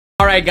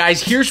Alright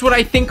guys, here's what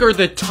I think are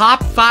the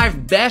top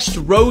 5 best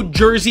road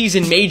jerseys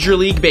in Major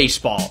League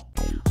Baseball.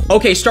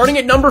 Okay, starting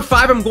at number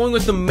 5, I'm going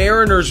with the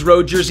Mariners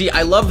road jersey.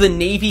 I love the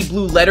navy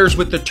blue letters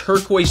with the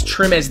turquoise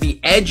trim as the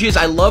edges.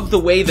 I love the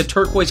way the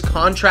turquoise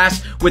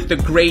contrasts with the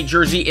gray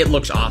jersey. It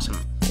looks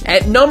awesome.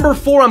 At number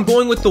 4, I'm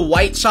going with the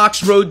White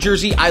Sox road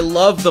jersey. I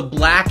love the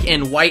black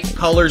and white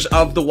colors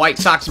of the White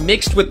Sox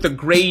mixed with the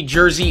gray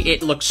jersey.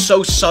 It looks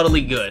so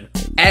subtly good.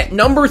 At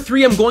number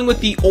 3, I'm going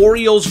with the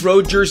Orioles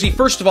road jersey.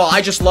 First of all,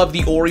 I just love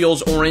the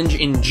Orioles orange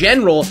in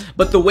general,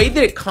 but the way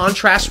that it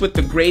contrasts with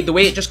the gray, the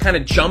way it just kind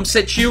of jumps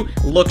at you,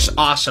 looks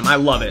awesome. I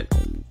love it.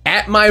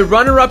 At my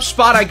runner-up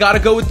spot, I gotta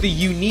go with the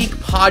unique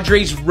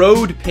Padres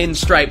road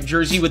pinstripe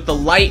jersey with the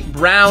light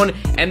brown,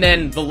 and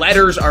then the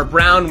letters are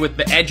brown with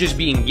the edges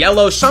being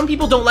yellow. Some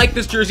people don't like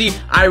this jersey.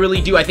 I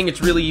really do. I think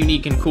it's really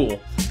unique and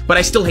cool. But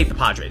I still hate the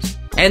Padres.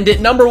 And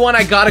at number 1,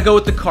 I gotta go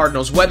with the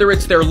Cardinals. Whether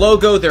it's their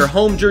logo, their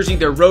home jersey,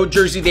 their road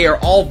jersey, they are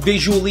all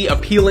visually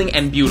appealing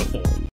and beautiful.